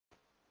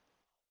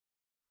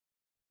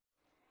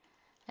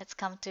Let's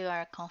come to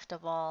our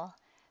comfortable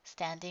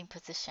standing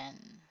position.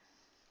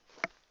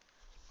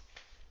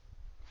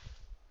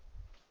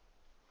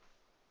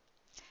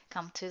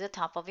 Come to the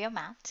top of your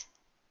mat.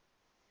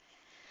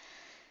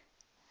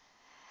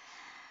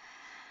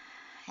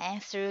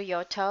 And through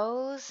your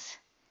toes,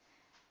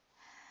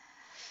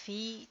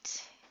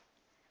 feet,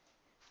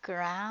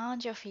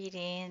 ground your feet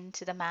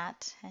into the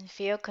mat and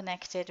feel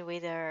connected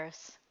with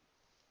earth.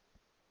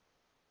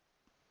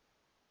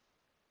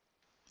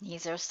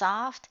 Knees are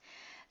soft,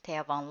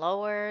 tailbone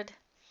lowered,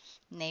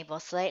 navel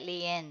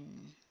slightly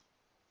in.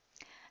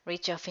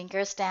 Reach your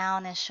fingers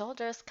down and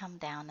shoulders come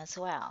down as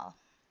well.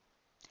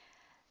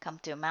 Come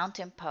to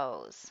mountain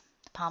pose.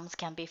 Palms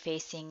can be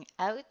facing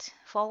out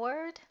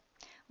forward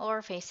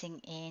or facing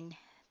in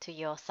to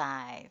your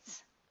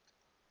thighs.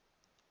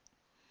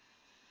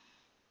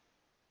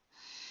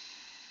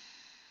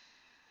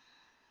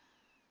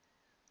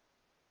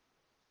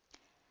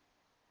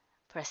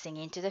 Pressing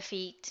into the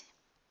feet,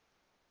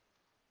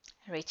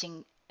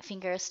 reaching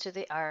fingers to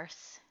the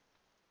earth.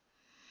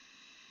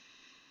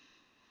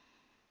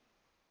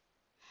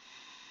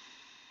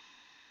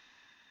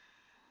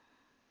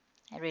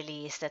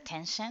 Release the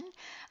tension.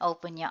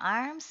 Open your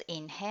arms.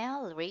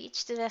 Inhale,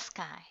 reach to the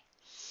sky.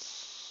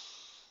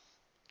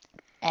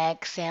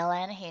 Exhale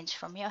and hinge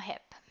from your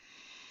hip.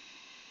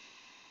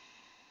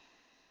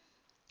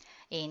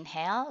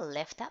 Inhale,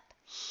 lift up.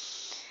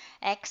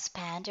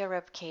 Expand your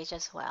rib cage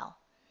as well.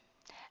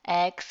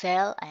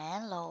 Exhale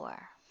and lower.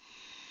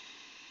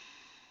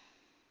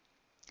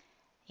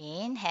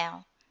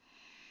 Inhale.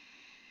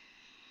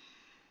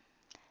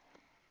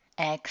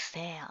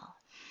 Exhale.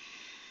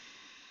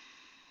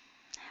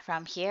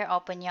 From here,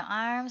 open your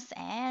arms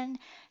and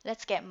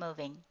let's get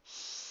moving.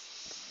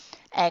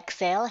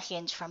 Exhale,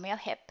 hinge from your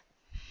hip.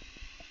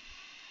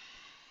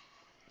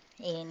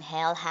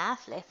 Inhale,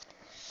 half lift.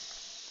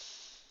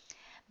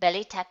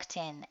 Belly tucked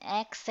in.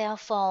 Exhale,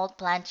 fold.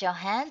 Plant your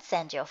hands,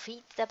 send your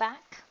feet to the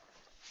back.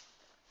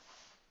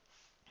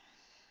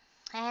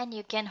 And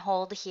you can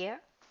hold here.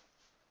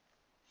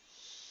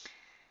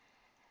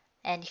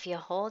 And if you're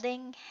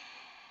holding,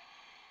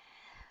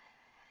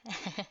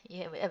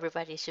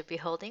 everybody should be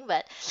holding,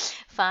 but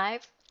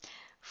 5,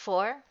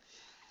 4,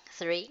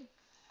 3,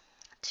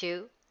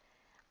 2,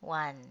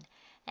 1.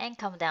 And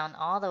come down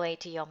all the way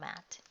to your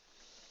mat.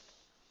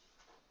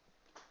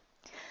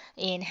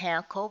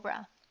 Inhale,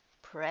 cobra.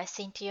 Press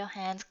into your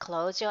hands,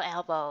 close your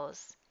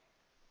elbows.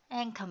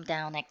 And come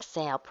down,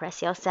 exhale.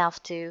 Press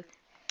yourself to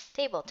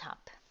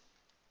tabletop.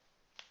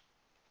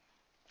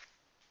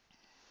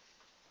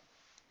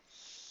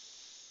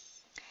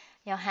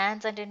 Your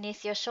hands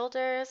underneath your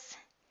shoulders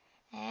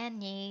and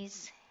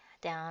knees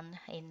down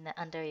in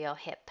under your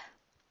hip.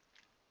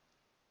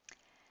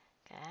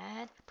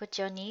 Good. Put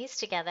your knees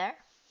together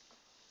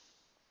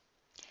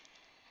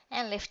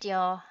and lift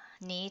your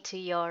knee to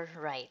your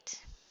right.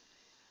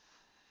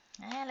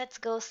 And let's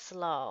go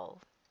slow.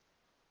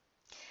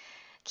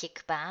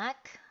 Kick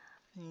back.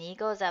 Knee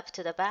goes up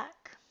to the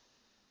back.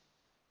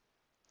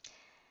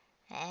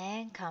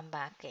 And come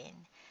back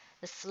in.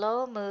 The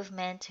slow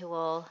movement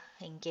will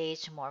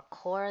engage more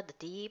core, the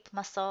deep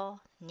muscle,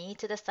 knee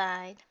to the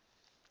side.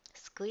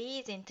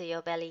 Squeeze into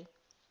your belly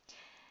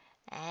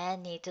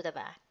and knee to the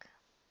back.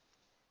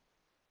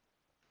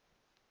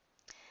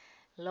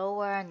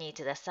 Lower knee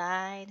to the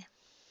side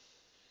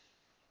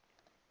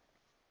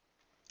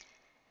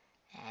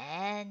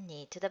and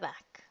knee to the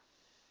back.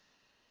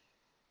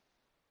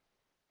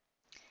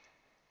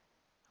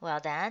 Well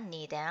done.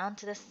 Knee down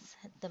to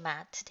the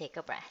mat. Take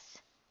a breath.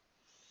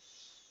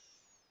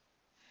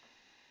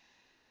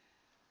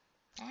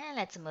 And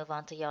let's move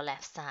on to your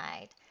left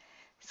side.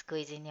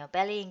 Squeeze in your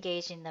belly,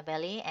 engage in the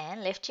belly,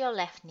 and lift your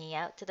left knee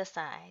out to the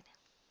side.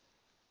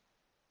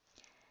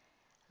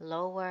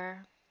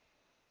 Lower,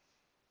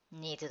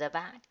 knee to the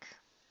back.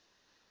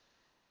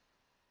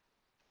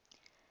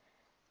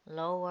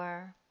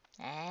 Lower,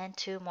 and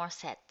 2 more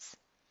sets.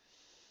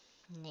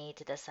 Knee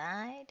to the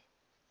side,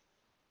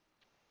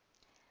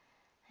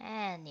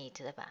 and knee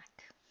to the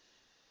back.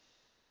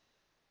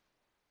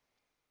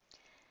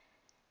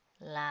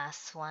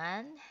 Last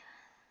one,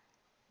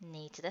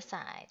 knee to the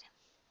side.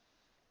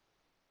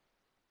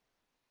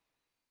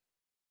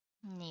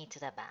 Knee to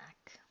the back.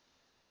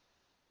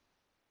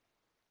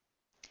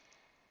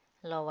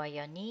 Lower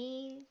your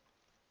knee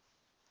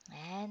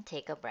and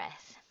take a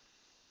breath.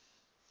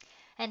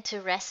 And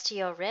to rest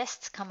your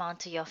wrists, come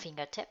onto your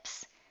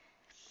fingertips.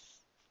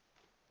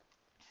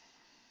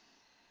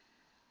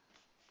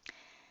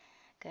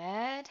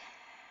 Good.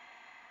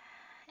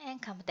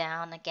 And come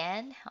down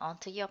again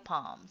onto your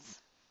palms.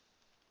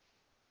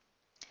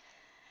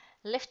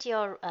 Lift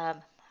your,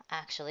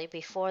 actually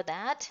before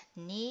that,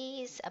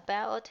 knees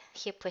about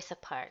hip width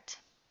apart.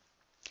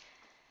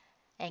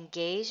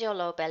 Engage your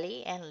low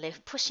belly and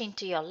lift, push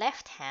into your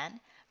left hand.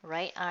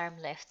 Right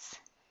arm lifts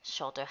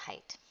shoulder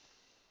height.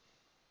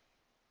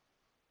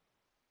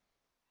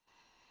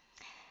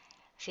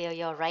 Feel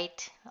your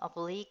right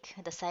oblique,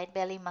 the side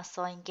belly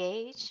muscle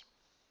engage.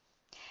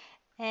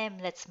 And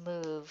let's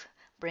move.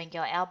 Bring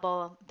your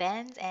elbow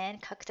bends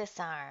and cactus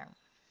arm.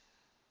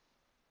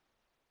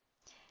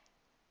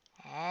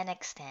 and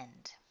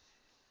extend.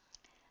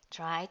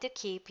 Try to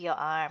keep your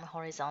arm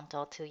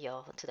horizontal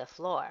to the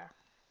floor.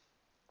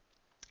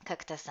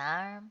 Cactus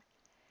arm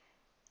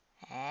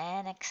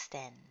and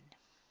extend.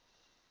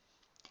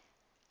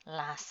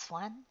 Last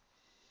one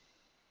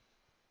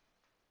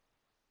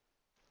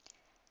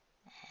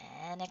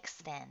and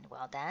extend.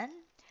 Well done.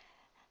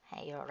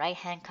 Your right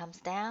hand comes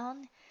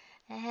down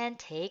and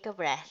take a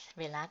breath.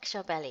 Relax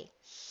your belly.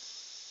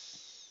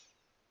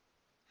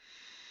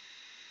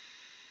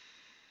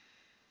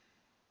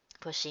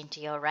 Push into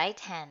your right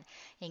hand.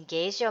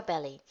 Engage your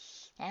belly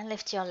and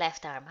lift your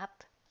left arm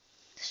up,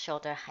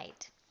 shoulder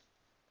height.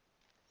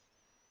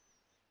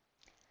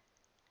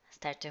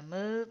 Start to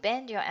move.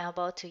 Bend your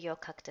elbow to your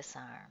cactus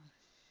arm.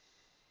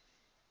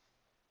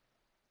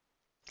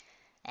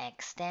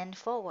 Extend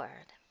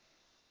forward.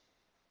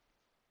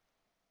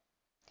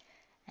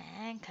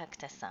 And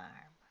cactus arm.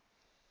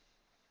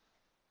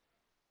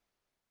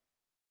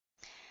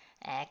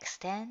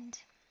 Extend.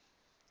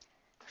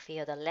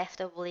 Feel the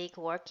left oblique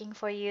working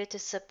for you to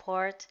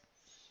support.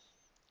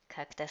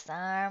 Cactus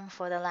arm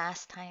for the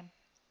last time.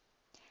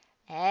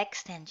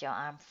 Extend your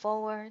arm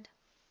forward.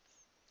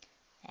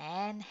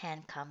 And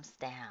hand comes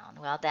down.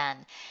 Well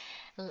done.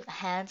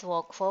 Hands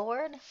walk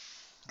forward.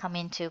 Come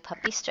into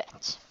puppy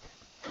stretch.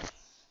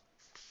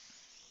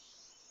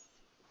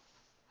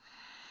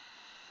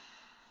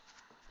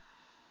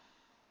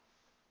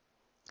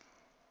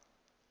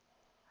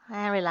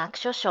 And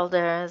relax your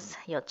shoulders,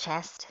 your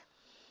chest.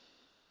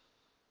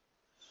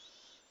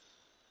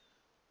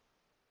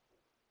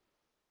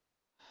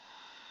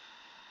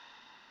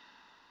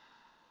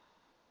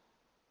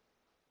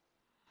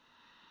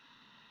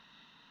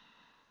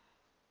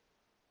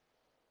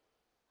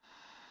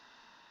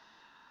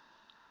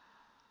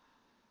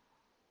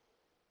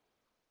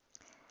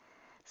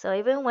 So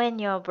even when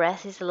your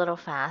breath is a little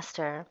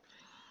faster,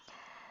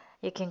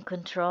 you can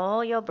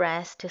control your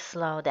breath to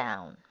slow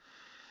down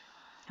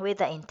with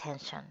the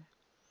intention.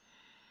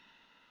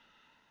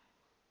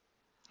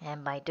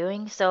 And by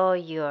doing so,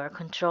 you're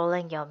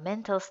controlling your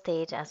mental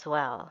state as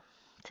well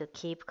to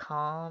keep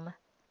calm.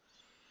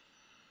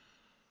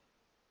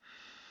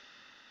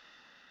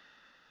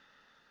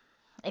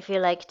 If you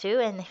like to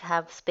and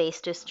have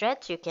space to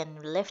stretch, you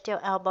can lift your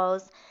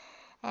elbows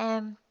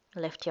and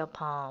lift your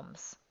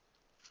palms.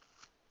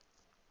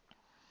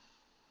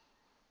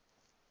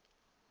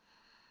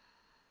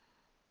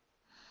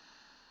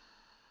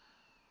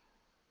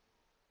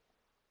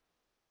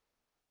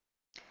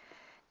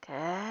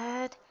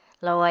 Good.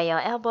 Lower your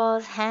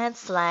elbows, hands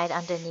slide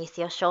underneath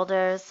your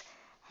shoulders,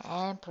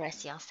 and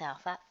press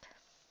yourself up.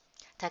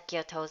 Tuck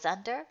your toes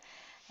under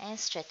and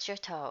stretch your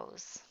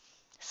toes.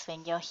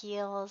 Swing your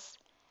heels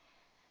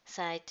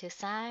side to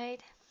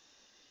side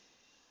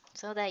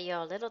so that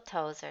your little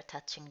toes are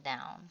touching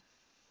down.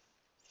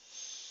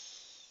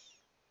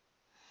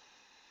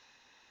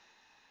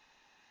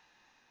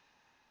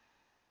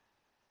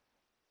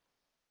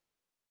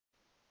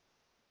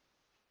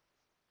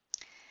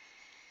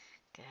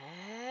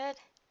 Good.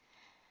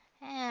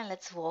 And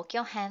let's walk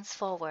your hands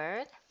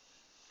forward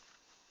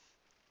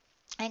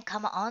and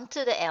come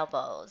onto the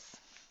elbows.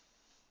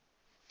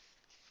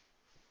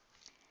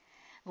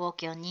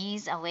 Walk your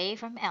knees away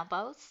from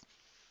elbows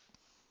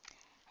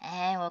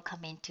and we'll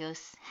come into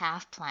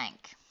half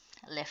plank.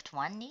 Lift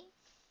one knee,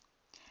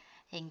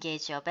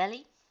 engage your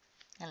belly,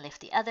 and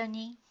lift the other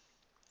knee,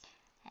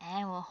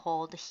 and we'll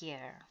hold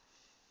here.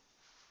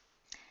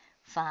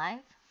 5,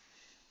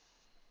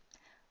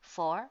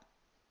 4,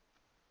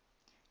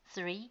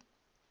 3,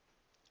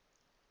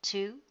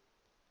 2,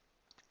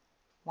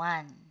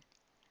 1.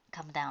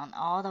 Come down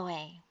all the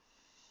way.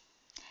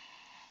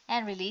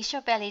 And release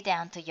your belly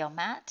down to your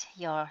mat,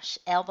 your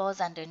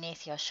elbows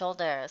underneath your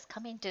shoulders.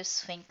 Come into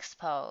Sphinx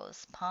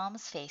pose,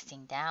 palms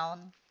facing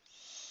down.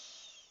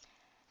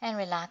 And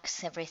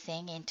relax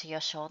everything into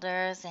your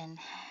shoulders and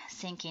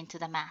sink into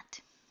the mat.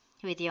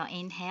 With your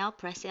inhale,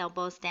 press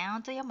elbows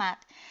down to your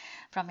mat.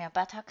 From your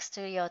buttocks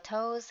to your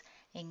toes,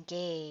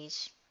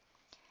 engage.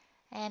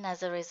 And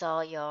as a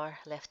result, you're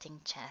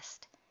lifting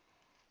chest.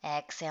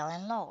 Exhale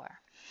and lower.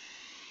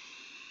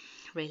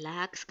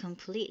 Relax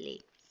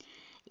completely.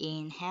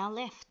 Inhale,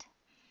 lift.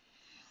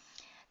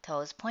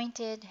 Toes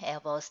pointed,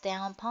 elbows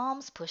down,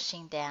 palms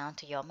pushing down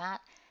to your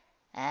mat.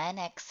 And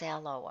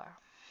exhale, lower.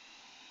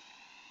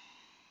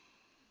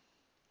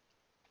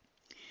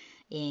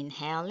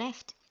 Inhale,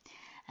 lift.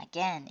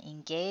 Again,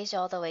 engage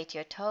all the way to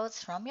your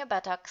toes from your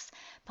buttocks,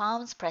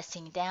 palms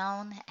pressing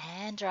down,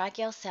 and drag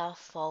yourself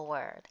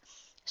forward.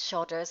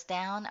 Shoulders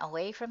down,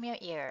 away from your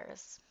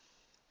ears.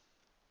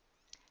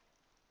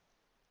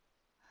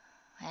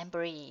 And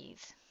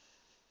breathe.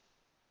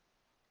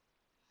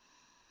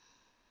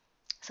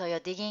 So you're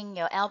digging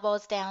your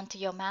elbows down to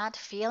your mat,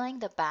 feeling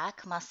the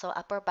back muscle,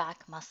 upper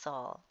back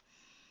muscle.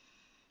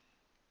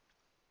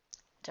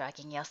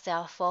 Dragging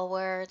yourself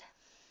forward.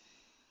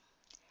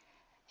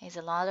 There's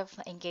a lot of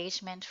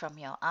engagement from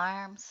your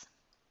arms.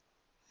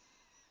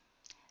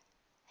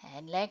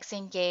 And legs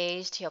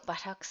engaged, your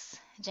buttocks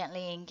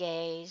gently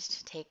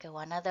engaged. Take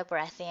one other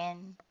breath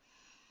in.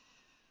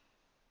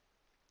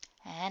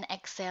 And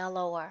exhale,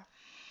 lower.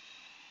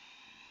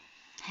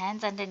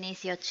 Hands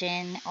underneath your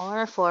chin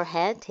or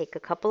forehead. Take a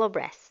couple of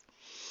breaths.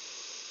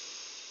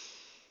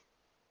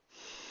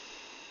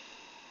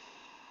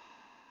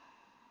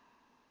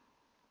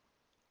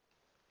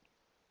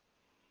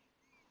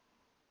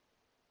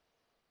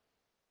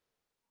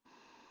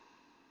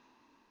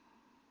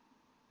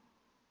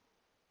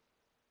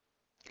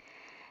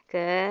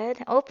 Good.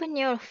 Open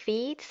your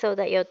feet so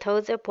that your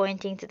toes are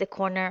pointing to the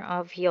corner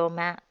of your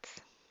mat.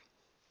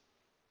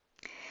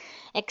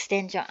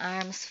 Extend your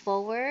arms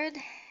forward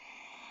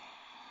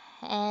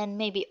and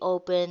maybe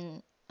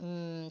open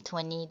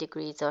 20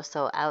 degrees or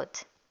so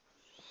out.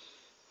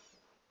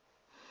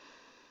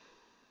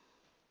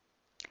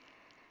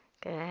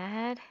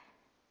 Good.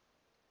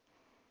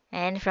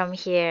 And from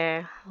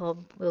here,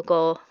 we'll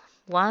go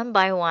one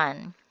by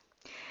one.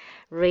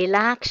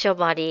 Relax your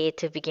body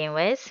to begin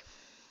with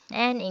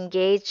and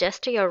engage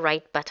just to your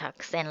right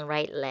buttocks and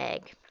right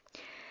leg.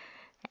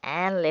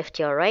 And lift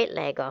your right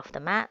leg off the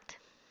mat.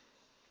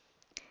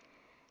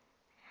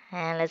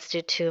 And let's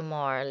do two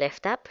more.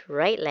 Lift up,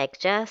 right leg,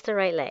 just the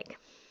right leg.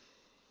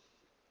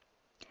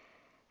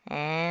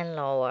 And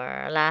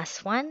lower.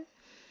 Last one.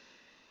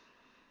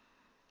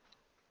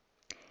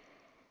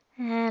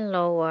 And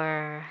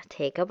lower.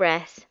 Take a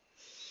breath.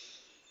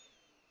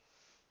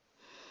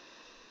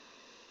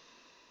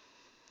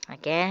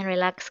 Again,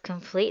 relax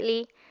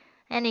completely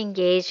and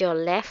engage your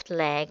left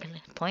leg.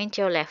 Point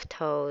your left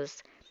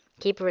toes.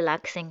 Keep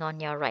relaxing on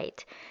your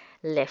right.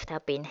 Lift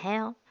up,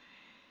 inhale.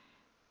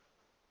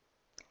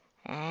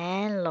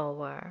 And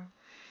lower.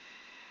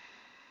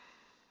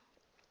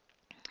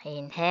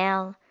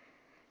 Inhale.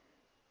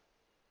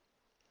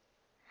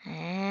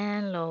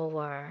 And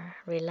lower.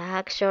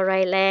 Relax your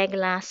right leg.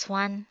 Last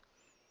one.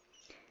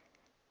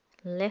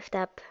 Lift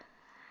up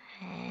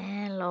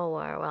and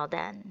lower. Well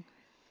done.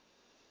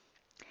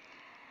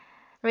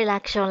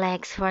 Relax your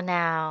legs for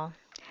now.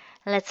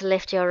 Let's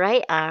lift your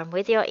right arm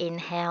with your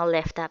inhale.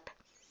 Lift up.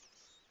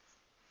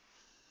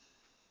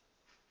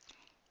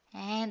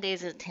 And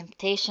there's a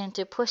temptation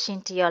to push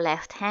into your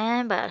left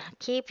hand, but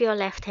keep your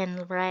left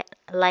hand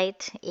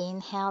light.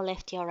 Inhale,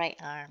 lift your right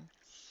arm.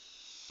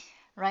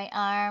 Right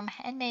arm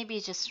and maybe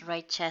just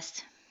right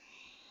chest.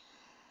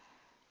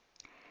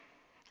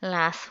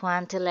 Last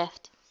one to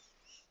lift.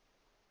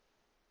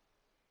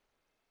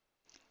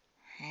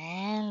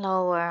 And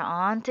lower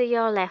onto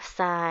your left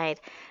side.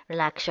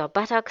 Relax your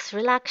buttocks,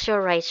 relax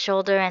your right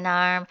shoulder and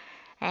arm,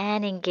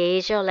 and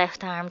engage your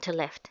left arm to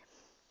lift.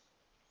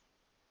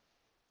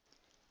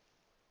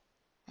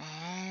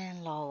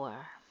 And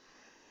lower.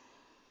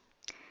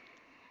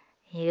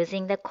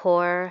 Using the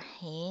core,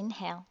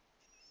 inhale.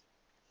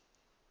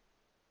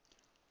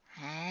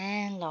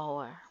 And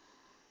lower.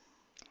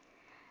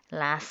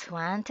 Last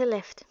one to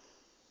lift.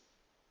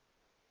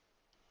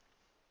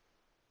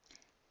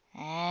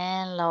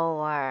 And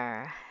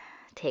lower.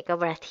 Take a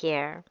breath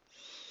here.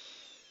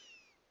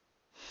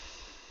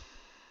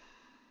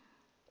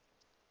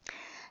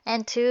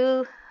 And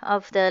two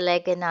of the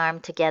leg and arm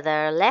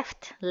together,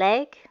 left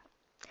leg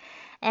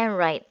and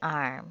right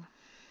arm.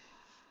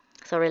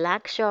 So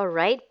relax your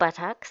right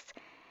buttocks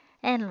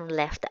and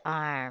left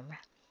arm.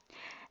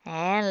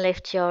 And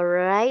lift your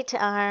right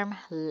arm,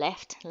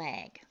 left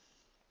leg.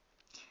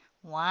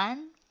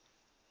 One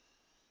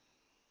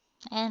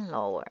and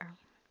lower.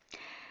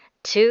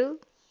 Two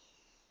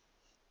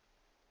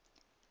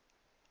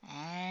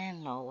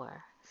and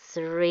lower.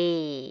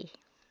 Three.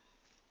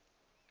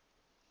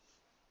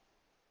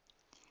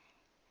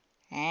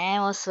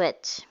 And we'll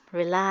switch.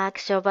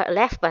 Relax your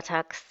left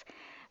buttocks.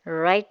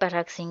 Right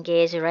buttocks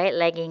engage, right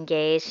leg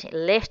engage.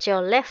 Lift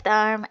your left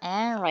arm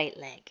and right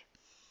leg.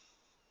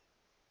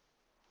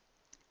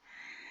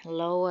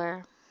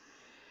 Lower.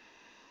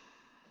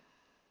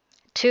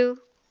 Two.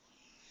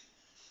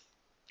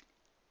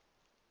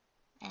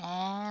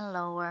 And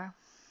lower.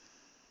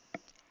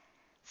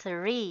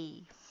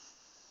 Three.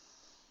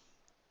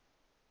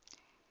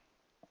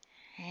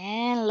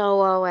 And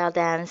lower. Well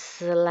done.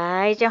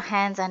 Slide your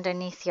hands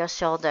underneath your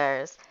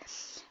shoulders.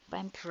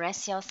 And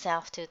press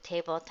yourself to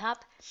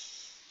tabletop.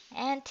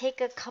 And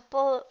take a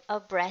couple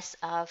of breaths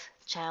of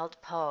child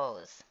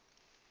pose.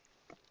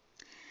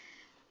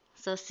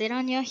 So sit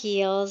on your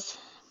heels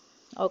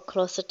or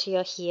closer to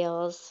your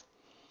heels.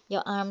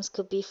 Your arms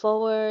could be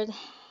forward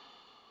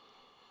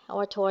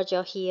or towards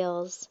your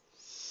heels,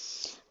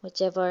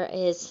 whichever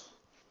is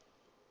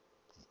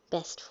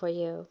best for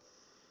you.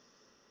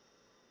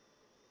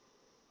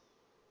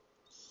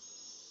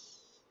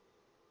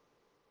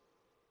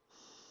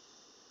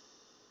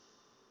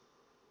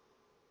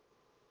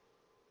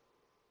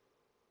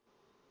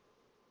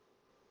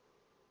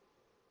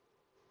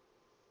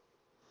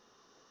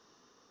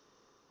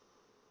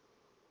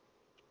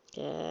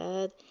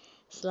 Good.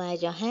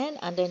 Slide your hand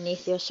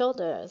underneath your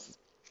shoulders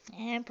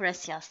and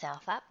press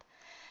yourself up.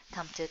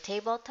 Come to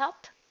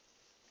tabletop.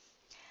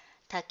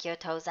 Tuck your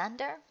toes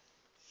under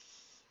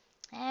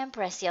and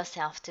press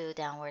yourself to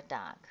downward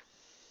dog.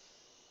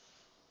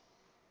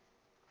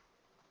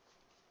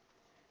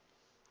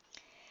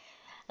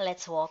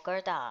 Let's walk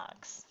our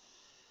dogs.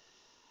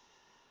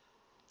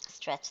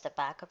 Stretch the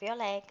back of your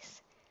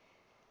legs.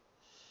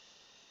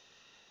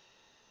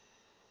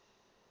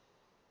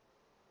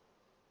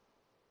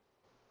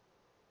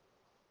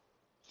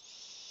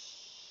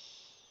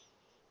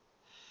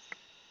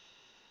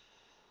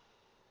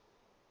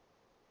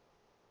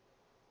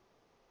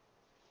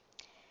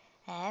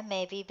 And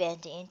maybe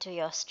bend into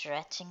your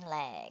stretching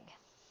leg.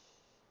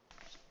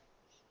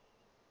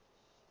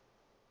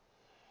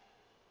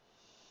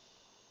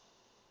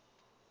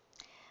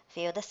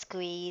 Feel the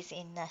squeeze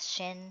in the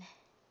shin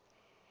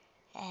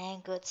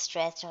and good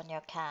stretch on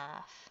your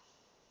calf.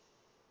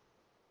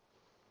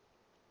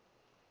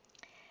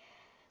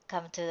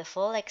 Come to the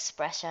full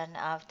expression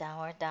of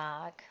downward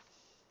dog.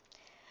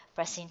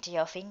 Press into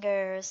your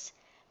fingers.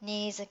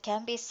 Knees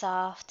can be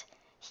soft.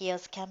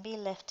 Heels can be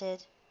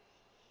lifted.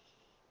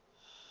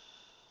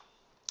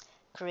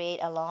 Create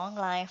a long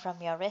line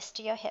from your wrist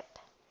to your hip.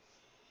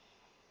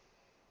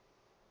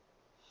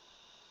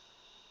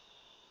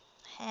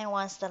 And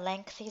once the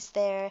length is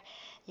there,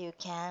 you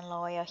can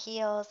lower your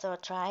heels or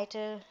try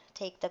to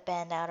take the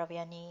bend out of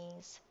your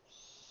knees.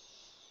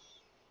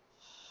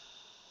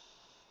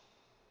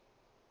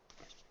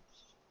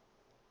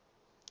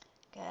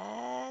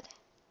 Good.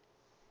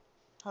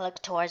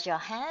 Look towards your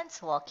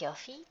hands, walk your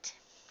feet.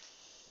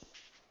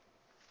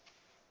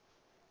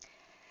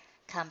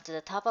 Come to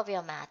the top of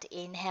your mat.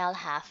 Inhale,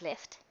 half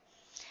lift.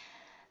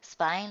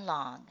 Spine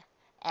long.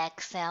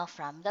 Exhale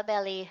from the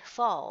belly,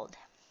 fold.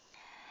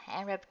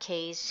 And rib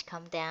cage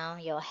come down,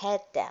 your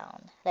head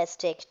down. Let's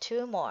take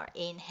two more.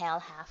 Inhale,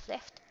 half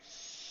lift.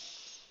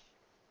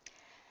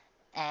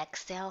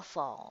 Exhale,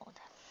 fold.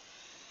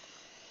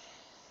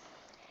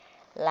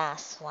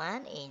 Last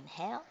one,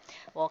 inhale.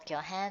 Walk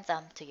your hands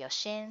up to your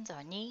shins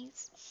or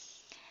knees.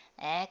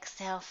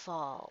 Exhale,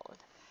 fold.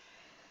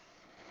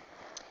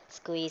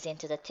 Squeeze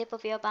into the tip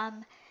of your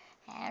bum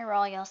and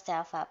roll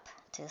yourself up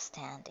to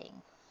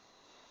standing.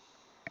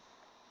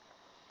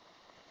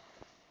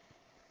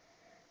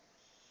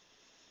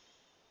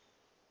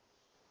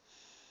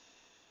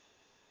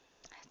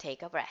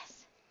 Take a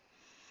breath.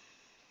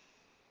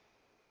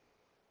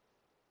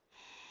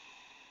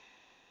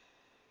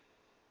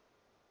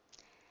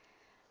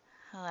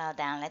 Well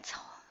done. Let's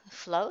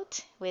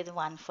float with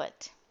one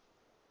foot.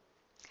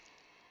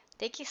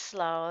 Take it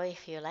slow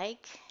if you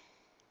like.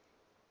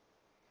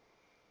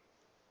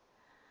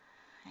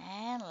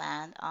 And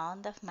land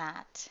on the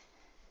mat.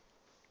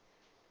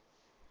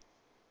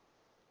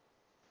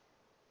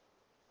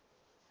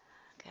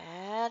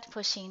 Good.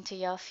 Push into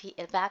your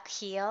back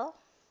heel.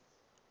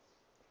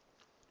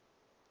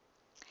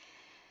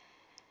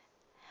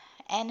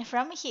 And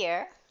from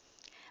here,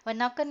 we're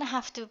not going to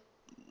have to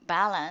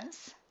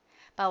balance,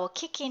 but we'll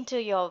kick into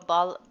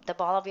the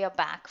ball of your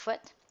back foot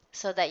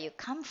so that you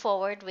come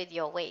forward with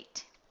your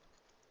weight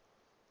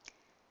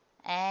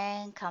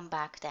and come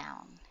back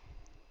down.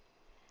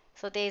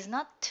 So there's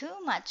not too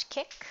much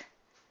kick,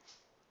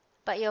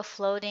 but you're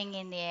floating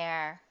in the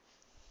air.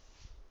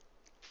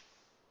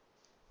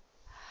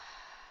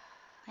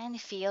 And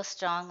feel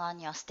strong on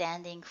your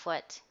standing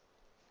foot.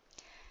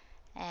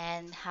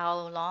 And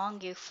how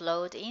long you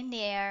float in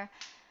the air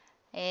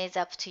is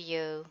up to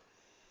you.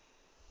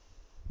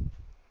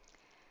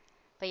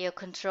 But you're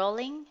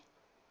controlling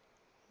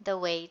the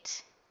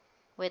weight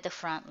with the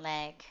front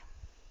leg.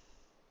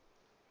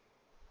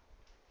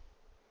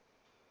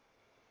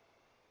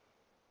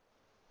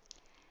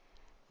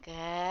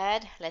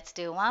 Good. Let's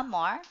do one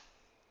more.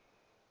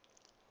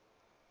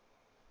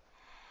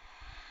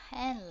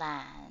 And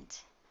land.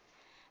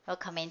 We'll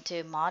come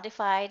into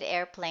modified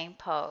airplane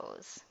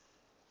pose.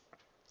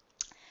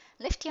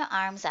 Lift your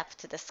arms up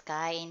to the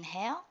sky.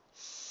 Inhale.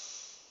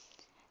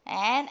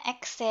 And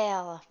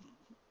exhale.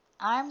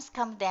 Arms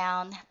come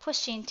down.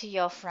 Push into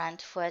your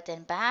front foot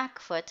and back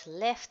foot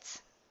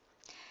lifts.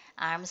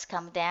 Arms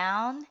come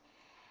down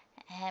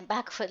and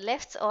back foot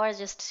lifts or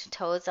just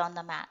toes on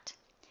the mat.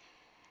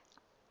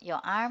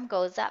 Your arm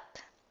goes up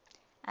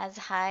as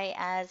high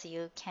as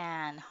you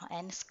can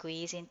and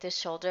squeeze into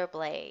shoulder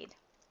blade.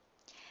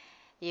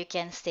 You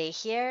can stay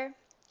here.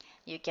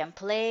 You can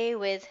play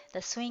with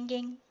the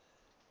swinging.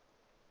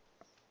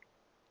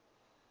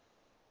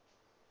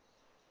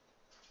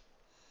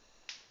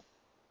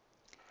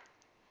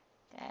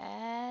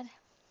 Good.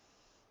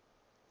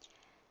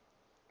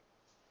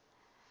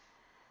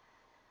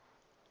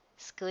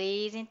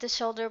 Squeeze into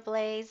shoulder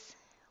blades.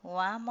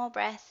 One more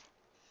breath.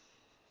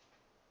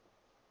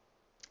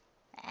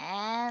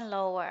 And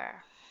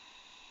lower.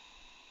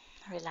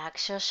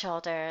 Relax your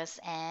shoulders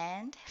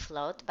and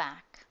float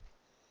back.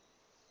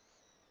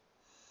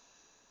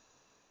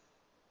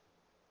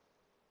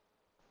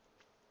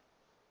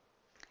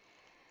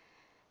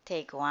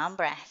 Take one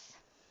breath.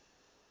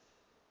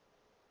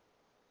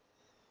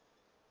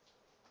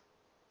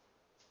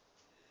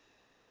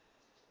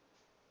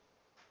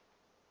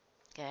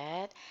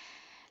 Good.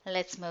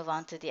 Let's move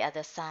on to the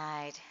other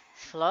side.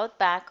 Float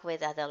back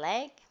with other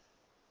leg.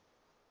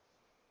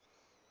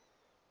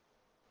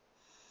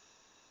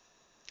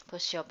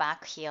 Push your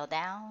back heel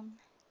down.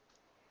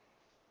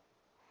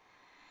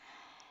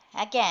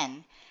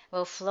 Again,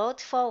 We'll float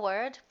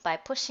forward by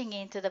pushing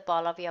into the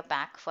ball of your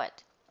back foot.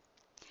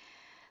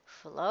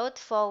 Float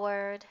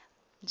forward,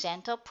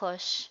 gentle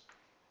push,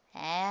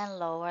 and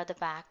lower the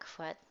back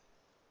foot.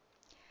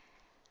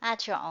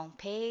 At your own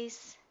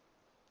pace,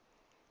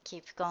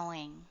 keep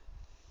going.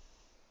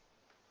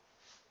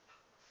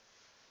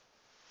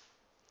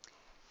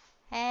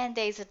 And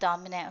there's a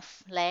dominant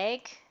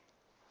leg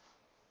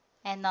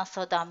and not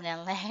so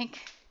dominant leg.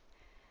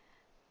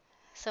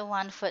 So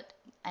one foot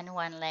and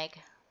one leg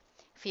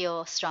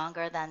feel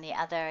stronger than the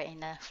other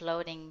in a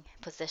floating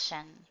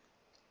position.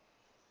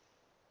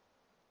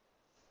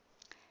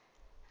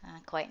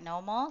 Quite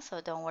normal, so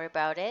don't worry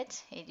about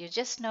it. You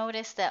just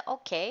notice that,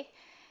 okay,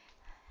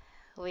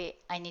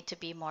 I need to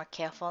be more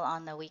careful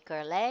on the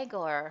weaker leg,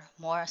 or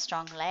more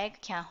strong leg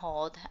can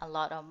hold a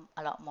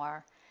lot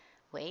more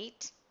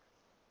weight.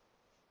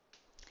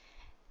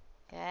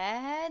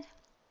 Good.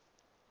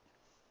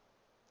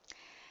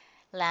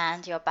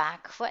 Land your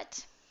back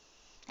foot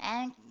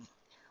and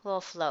we'll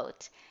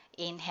float.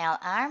 Inhale,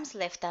 arms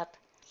lift up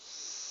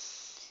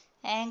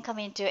and come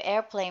into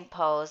airplane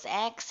pose.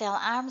 Exhale,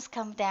 arms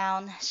come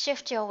down.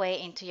 Shift your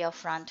way into your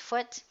front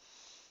foot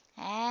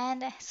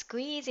and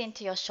squeeze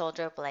into your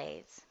shoulder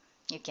blades.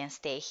 You can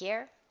stay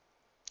here.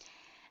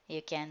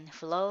 You can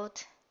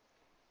float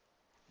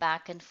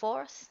back and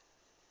forth.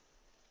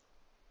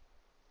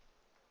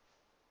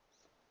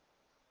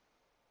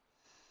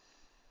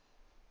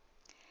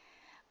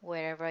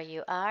 Wherever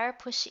you are,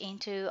 push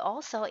into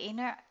also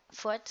inner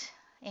foot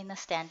in a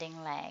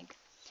standing leg.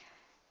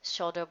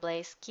 Shoulder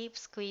blades keep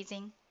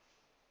squeezing.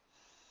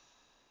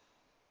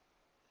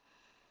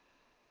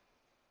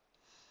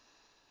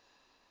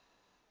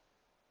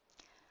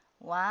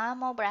 One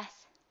more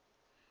breath.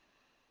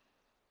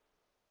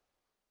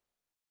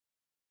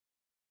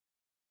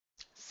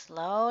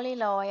 Slowly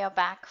lower your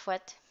back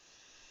foot.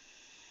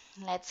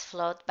 Let's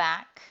float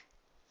back.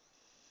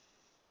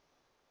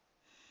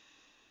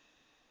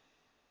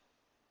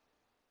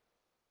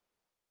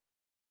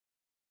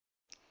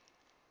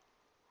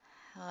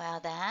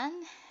 Well done.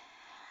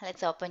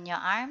 Let's open your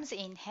arms.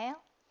 Inhale.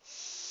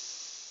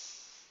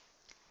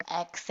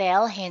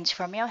 Exhale, hinge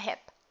from your hip.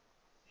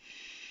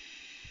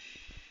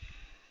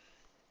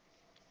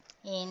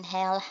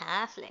 Inhale,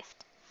 half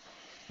lift.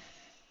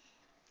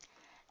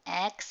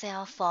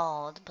 Exhale,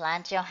 fold.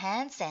 Plant your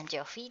hands, send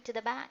your feet to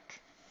the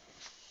back.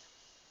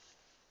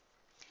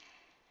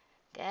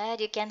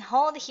 Good. You can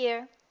hold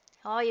here,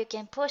 or you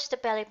can push the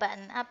belly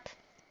button up.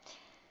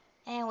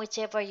 And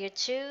whichever you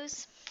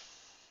choose.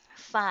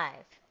 5,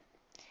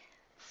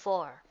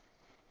 4,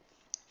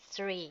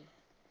 3,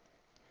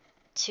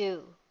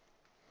 2,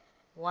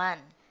 1.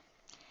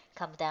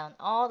 Come down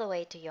all the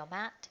way to your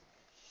mat.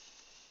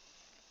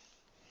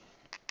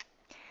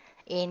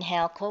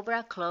 Inhale,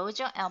 cobra, close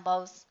your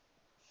elbows.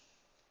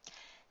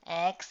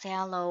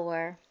 Exhale,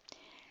 lower.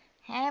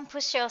 And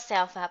push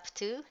yourself up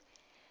to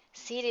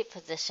seated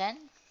position.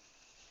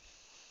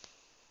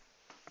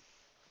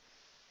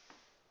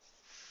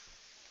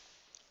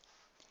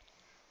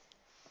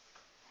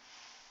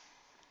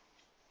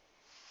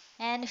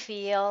 And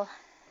feel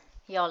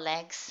your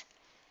legs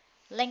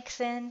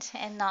lengthened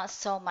and not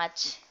so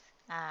much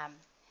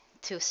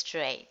too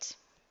straight.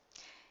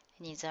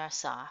 Knees are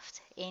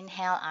soft.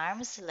 Inhale,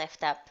 arms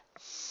lift up.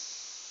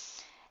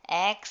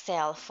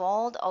 Exhale,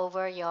 fold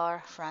over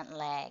your front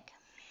leg.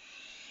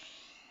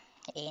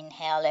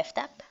 Inhale, lift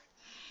up.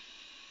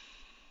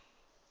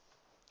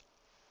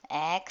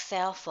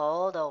 Exhale,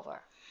 fold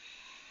over.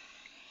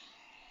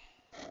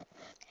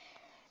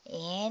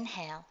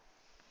 Inhale.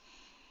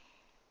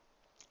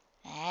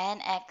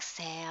 And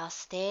exhale,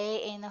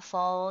 stay in the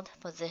fold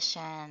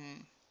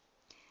position.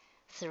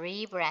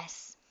 3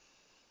 breaths.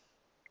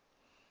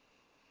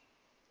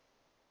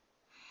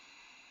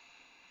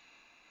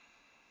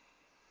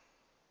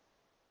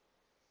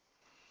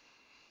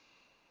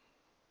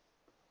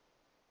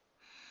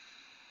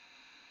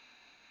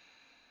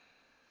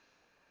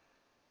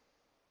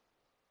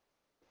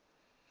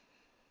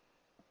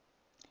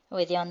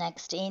 With your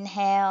next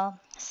inhale,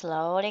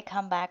 slowly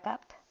come back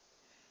up.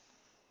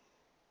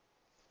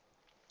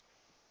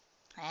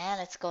 And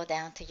let's go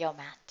down to your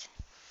mat.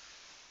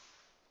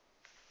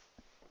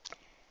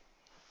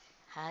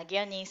 Hug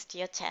your knees to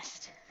your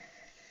chest.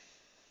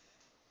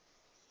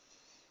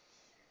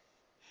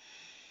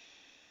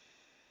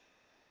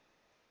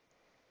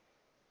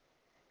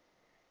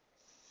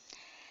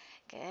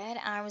 Good.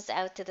 Arms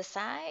out to the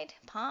side,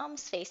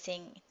 palms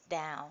facing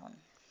down.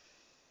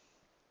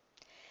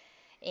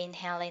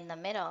 Inhale in the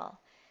middle.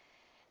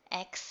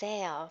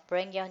 Exhale,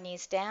 bring your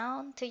knees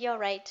down to your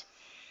right.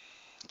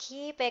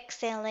 Keep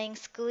exhaling,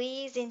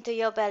 squeeze into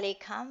your belly,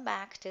 come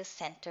back to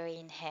center.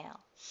 Inhale.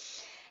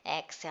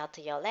 Exhale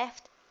to your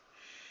left.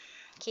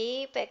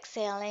 Keep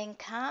exhaling,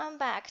 come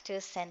back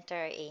to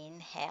center.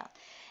 Inhale.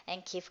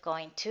 And keep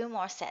going. 2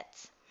 more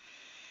sets.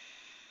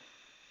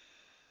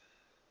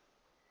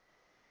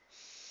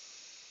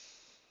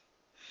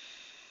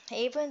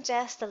 Even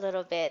just a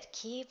little bit.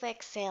 Keep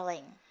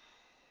exhaling.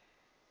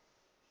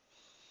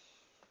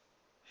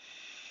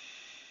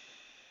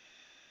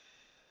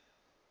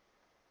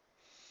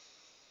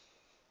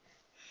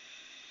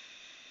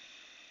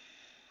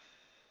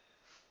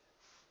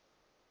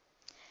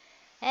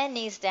 And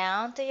knees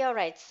down to your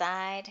right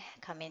side.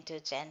 Come into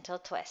gentle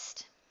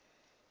twist.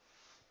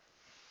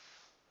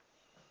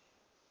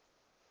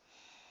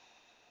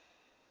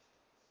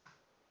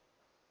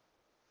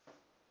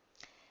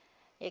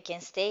 You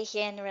can stay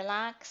here and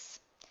relax.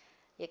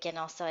 You can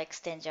also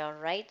extend your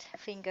left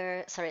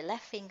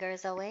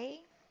fingers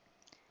away,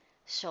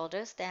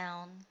 shoulders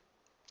down.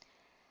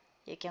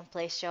 You can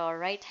place your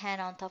right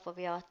hand on top of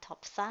your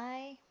top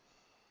thigh,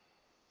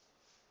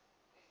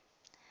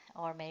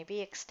 or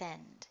maybe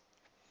extend.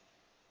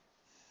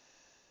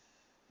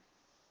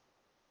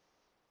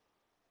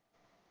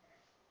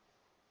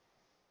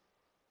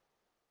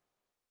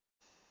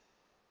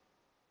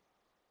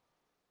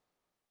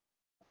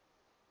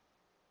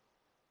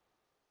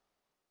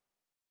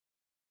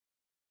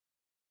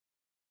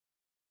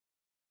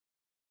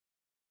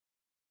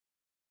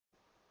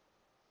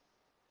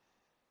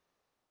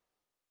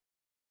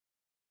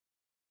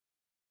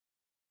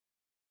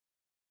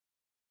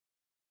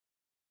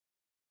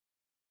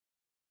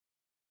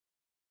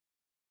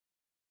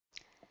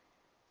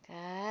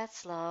 Good.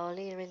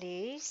 Slowly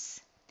release.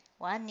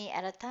 One knee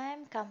at a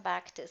time. Come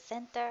back to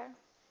center.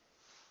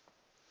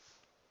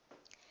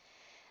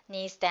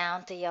 Knees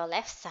down to your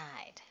left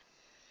side.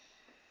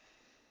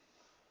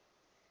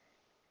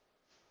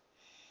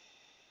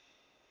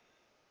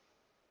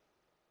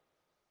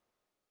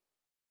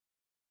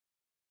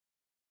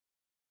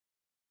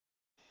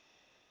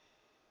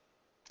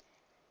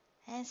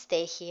 And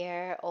stay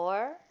here,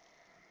 or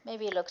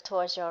maybe look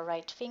towards your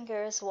right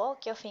fingers.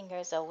 Walk your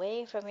fingers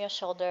away from your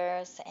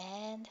shoulders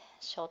and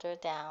shoulder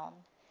down.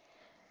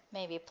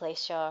 Maybe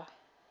place your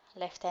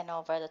left hand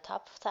over the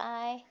top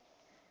thigh,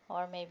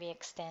 or maybe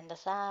extend the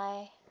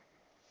thigh.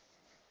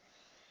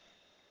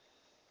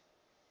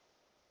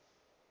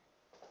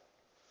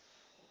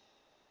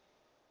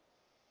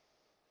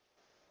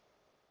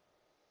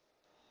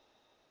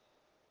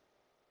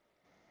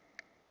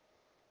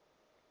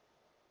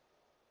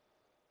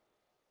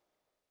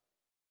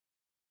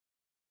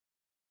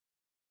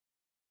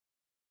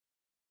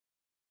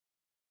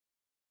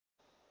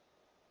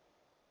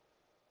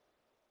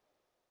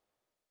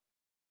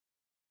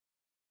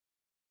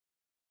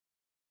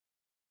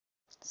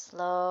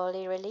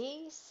 Slowly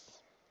release.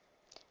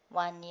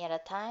 One knee at a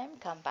time.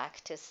 Come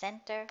back to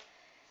center.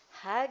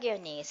 Hug your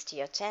knees to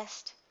your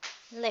chest.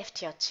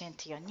 Lift your chin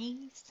to your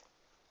knees.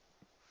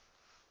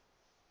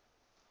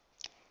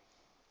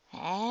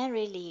 And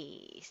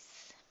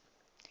release.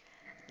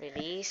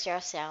 Release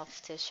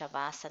yourself to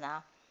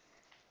Shavasana.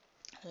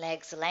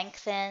 Legs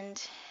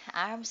lengthened,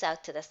 arms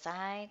out to the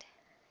side.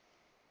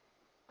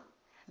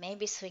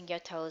 Maybe swing your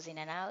toes in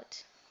and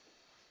out.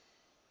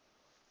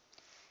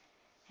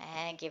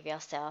 And give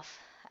yourself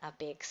a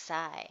big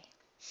sigh.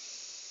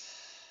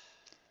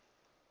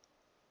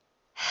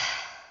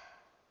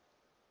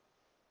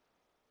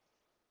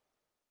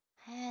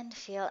 And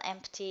feel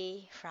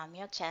empty from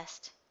your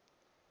chest.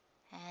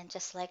 And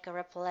just like a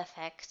ripple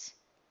effect,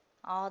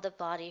 all the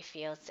body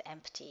feels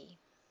empty.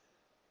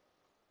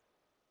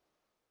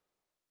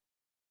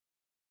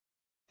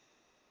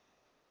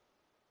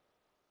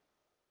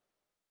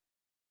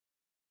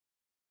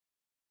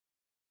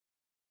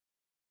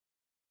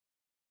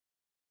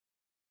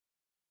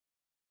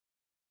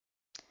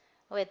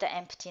 With the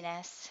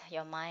emptiness,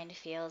 your mind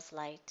feels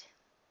light.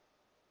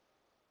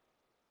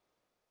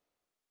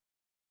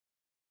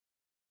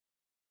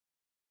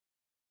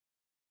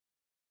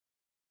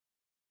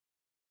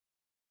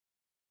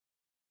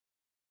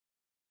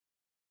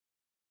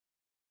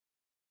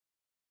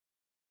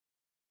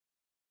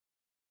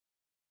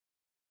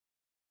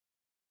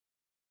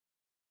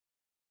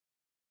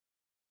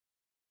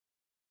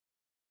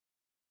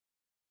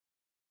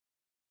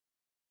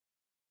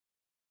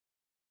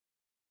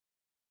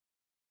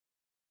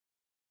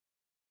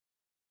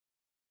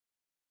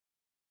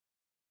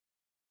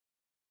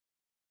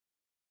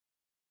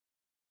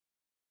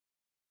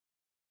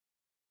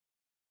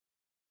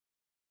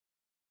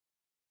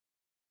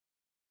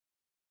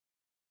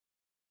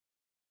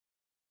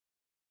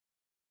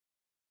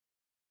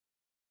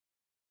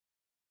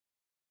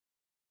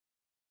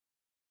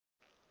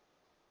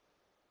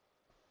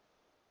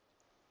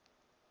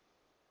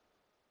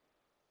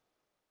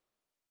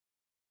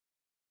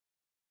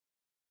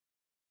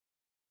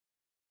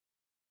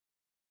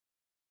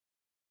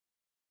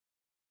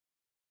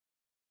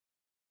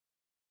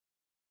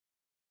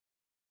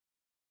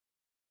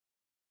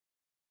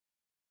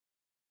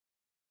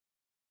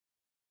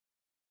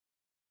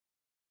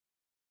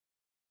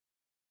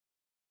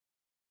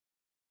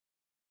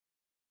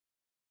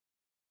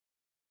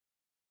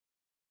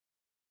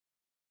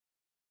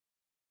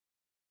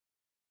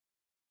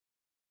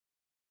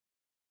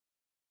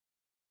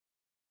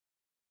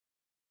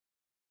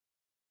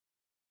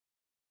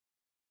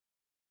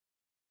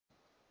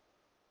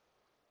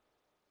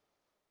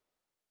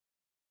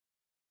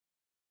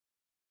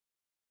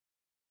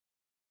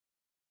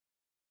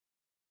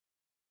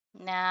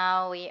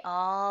 Now we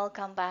all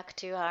come back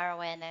to our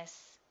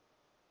awareness.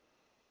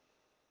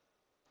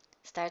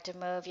 Start to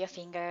move your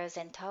fingers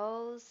and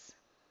toes.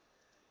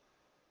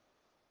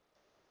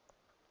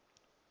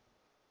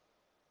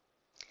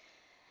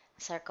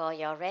 Circle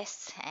your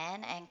wrists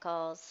and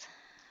ankles.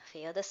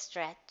 Feel the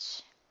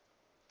stretch.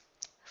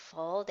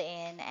 Fold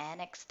in and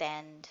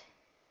extend.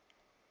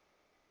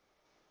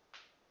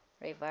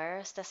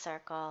 Reverse the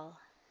circle.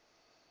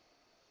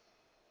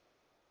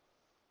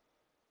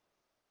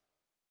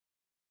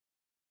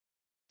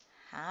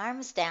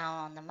 Arms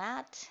down on the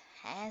mat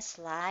and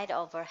slide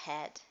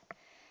overhead.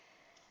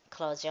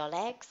 Close your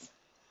legs.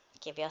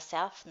 Give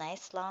yourself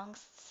nice long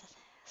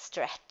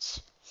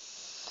stretch.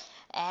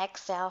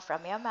 Exhale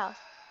from your mouth.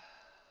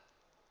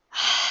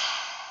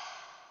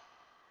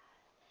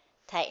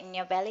 Tighten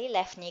your belly.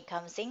 Left knee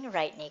comes in,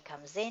 right knee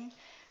comes in.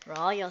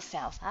 Roll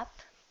yourself up.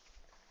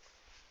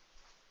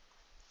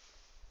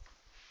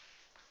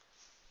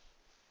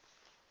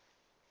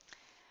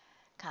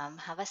 Come,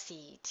 have a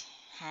seat.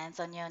 Hands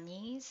on your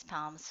knees,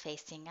 palms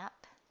facing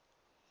up.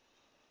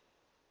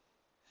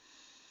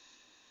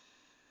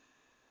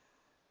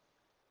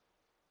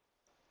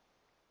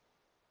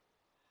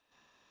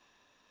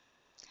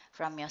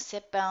 From your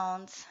sit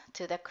bones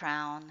to the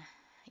crown,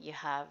 you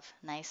have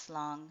nice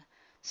long,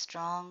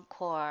 strong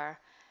core,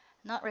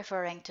 not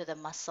referring to the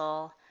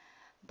muscle,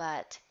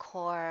 but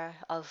core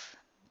of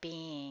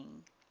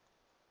being.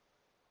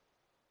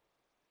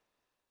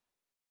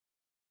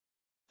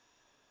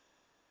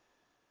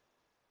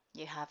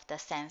 You have the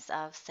sense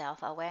of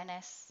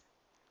self-awareness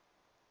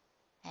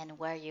and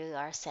where you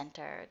are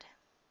centered.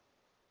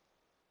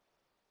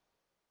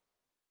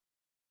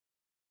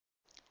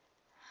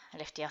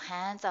 Lift your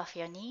hands off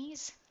your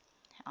knees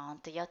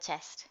onto your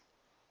chest.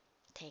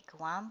 Take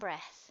one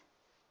breath.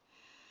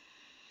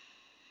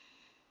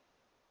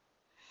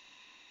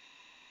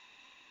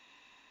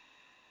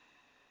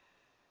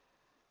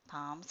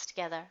 Palms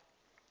together.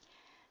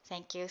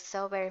 Thank you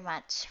so very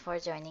much for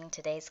joining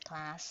today's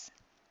class.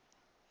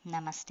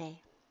 Namaste.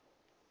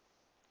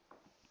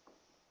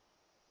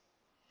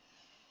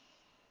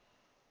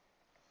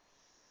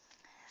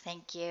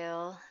 Thank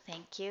you,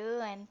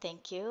 and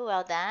thank you.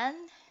 Well done.